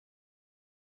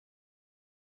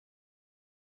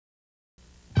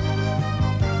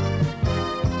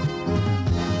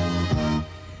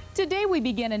Today we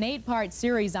begin an 8-part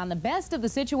series on the best of the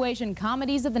situation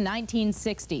comedies of the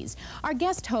 1960s. Our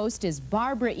guest host is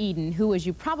Barbara Eden, who, as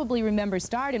you probably remember,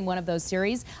 starred in one of those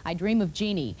series, I Dream of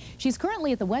Jeannie. She's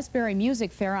currently at the Westbury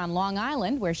Music Fair on Long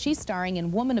Island, where she's starring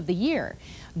in Woman of the Year.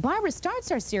 Barbara starts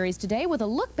our series today with a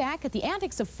look back at the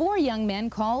antics of 4 young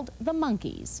men called the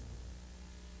Monkees.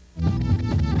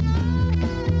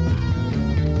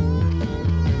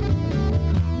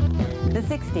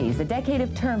 The 60s, a decade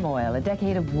of turmoil, a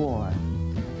decade of war,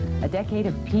 a decade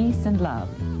of peace and love.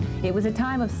 It was a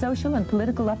time of social and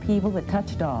political upheaval that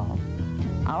touched all.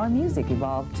 Our music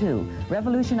evolved too,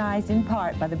 revolutionized in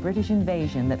part by the British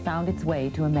invasion that found its way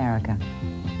to America.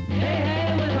 Hey,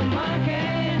 hey, we're the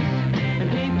Monkees, and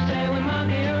people say we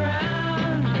monkey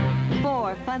around.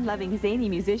 4 fun-loving, zany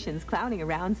musicians clowning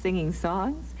around singing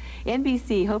songs.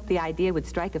 NBC hoped the idea would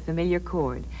strike a familiar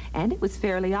chord, and it was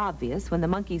fairly obvious when the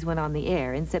Monkees went on the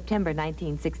air in September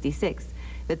 1966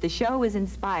 that the show was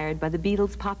inspired by the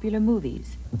Beatles' popular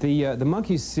movies. The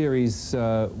Monkees series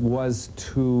was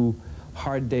to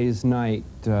Hard Day's Night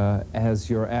as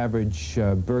your average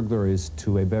burglar is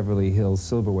to a Beverly Hills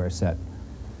silverware set.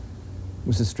 It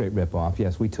was a straight rip-off.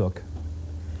 Yes, we took.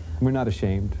 We're not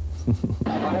ashamed. I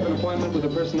have an appointment with the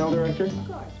personnel director.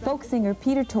 Folk singer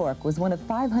Peter Tork was one of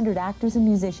 500 actors and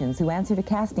musicians who answered a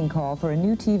casting call for a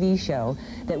new TV show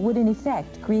that would, in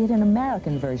effect, create an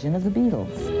American version of the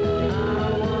Beatles.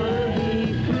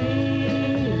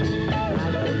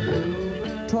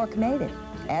 Tork made it,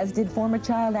 as did former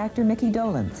child actor Mickey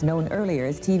Dolenz, known earlier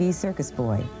as TV Circus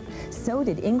Boy. So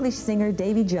did English singer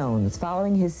Davy Jones,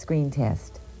 following his screen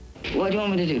test. What do you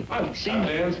want me to do? Sing,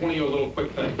 dance, one of your little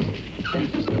quick things. Hey,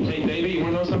 Davey, you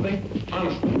want to know something?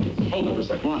 Honestly, hold it for a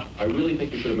second. What? I really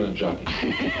think you should have been a jockey.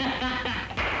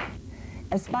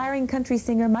 Aspiring country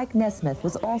singer Mike Nesmith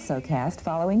was also cast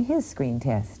following his screen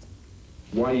test.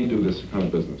 Why do you do this kind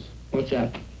of business? What's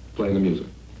that? Playing the music.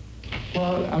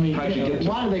 Well, I mean, How'd you get to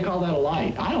why do they call that a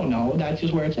light? I don't know. That's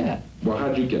just where it's at. Well,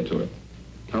 how'd you get to it?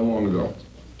 How long ago?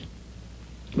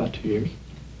 About 2 years.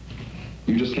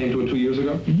 You just came to it 2 years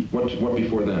ago? Mm-hmm. What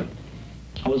before then?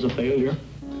 I was a failure.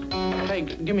 Hey,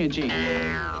 give me a G.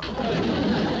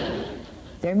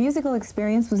 Their musical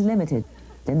experience was limited,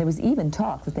 and there was even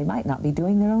talk that they might not be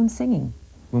doing their own singing.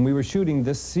 When we were shooting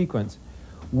this sequence,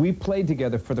 we played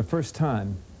together for the first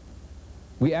time.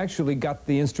 We actually got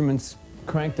the instruments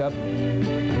cranked up.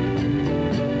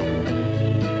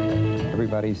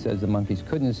 Everybody says the Monkees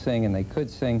couldn't sing, and they could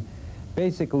sing.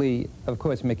 Basically, of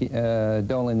course, Mickey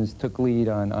Dolenz took lead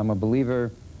on I'm a Believer,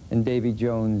 and Davy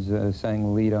Jones sang the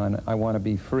lead on I Want to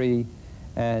Be Free,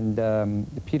 and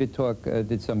Peter Tork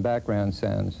did some background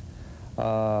sounds.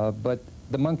 But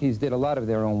the Monkees did a lot of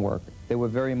their own work. They were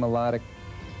very melodic.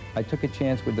 I took a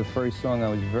chance with the first song I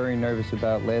was very nervous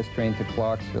about, Last Train to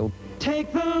Clarksville.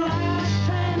 Take the last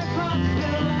train to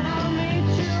Clarksville and I'll meet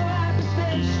you at the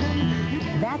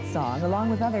station. That song, along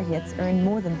with other hits, earned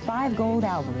more than 5 gold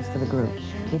albums for the group.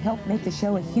 It helped make the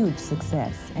show a huge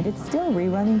success, and it's still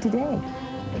rerunning today.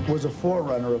 It was a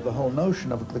forerunner of the whole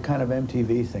notion of the kind of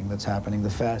MTV thing that's happening, the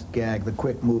fast gag, the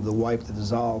quick move, the wipe, the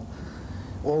dissolve,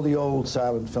 all the old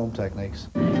silent film techniques.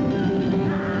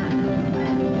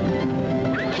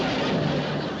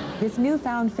 This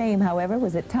newfound fame, however,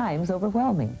 was at times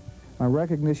overwhelming. My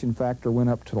recognition factor went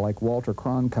up to like Walter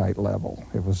Cronkite level.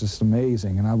 It was just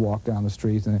amazing, and I walked down the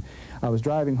street, and I was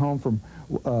driving home from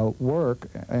work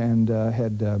and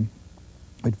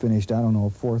had finished, I don't know,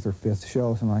 4th or 5th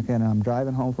show, something like that, and I'm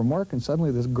driving home from work, and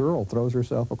suddenly this girl throws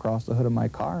herself across the hood of my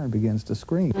car and begins to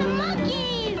scream.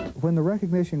 Monkees! When the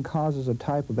recognition causes a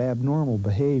type of abnormal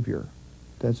behavior,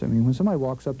 I mean, when somebody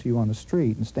walks up to you on the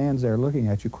street and stands there looking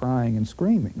at you crying and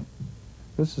screaming,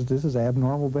 this is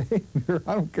abnormal behavior.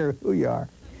 I don't care who you are.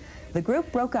 The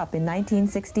group broke up in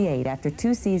 1968 after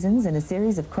 2 seasons and a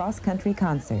series of cross-country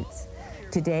concerts.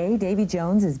 Today, Davy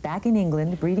Jones is back in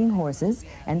England breeding horses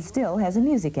and still has a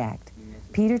music act.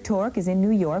 Peter Tork is in New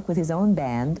York with his own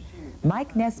band.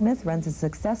 Mike Nesmith runs a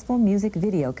successful music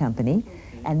video company,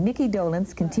 and Mickey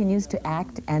Dolenz continues to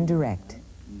act and direct.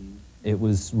 It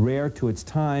was rare to its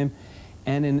time,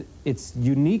 and in its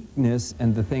uniqueness,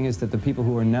 and the thing is that the people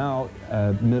who are now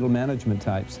middle management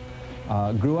types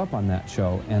grew up on that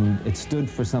show, and it stood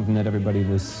for something that everybody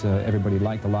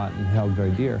liked a lot and held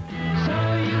very dear. So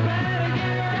you better get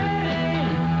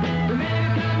ready. The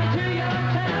man coming to your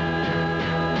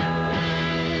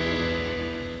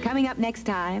town. Coming up next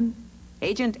time,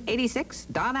 Agent 86,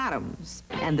 Don Adams,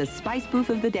 and the spice spoof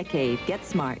of the decade, Get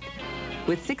Smart.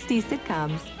 With 60s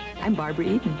sitcoms, I'm Barbara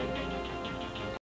Eden.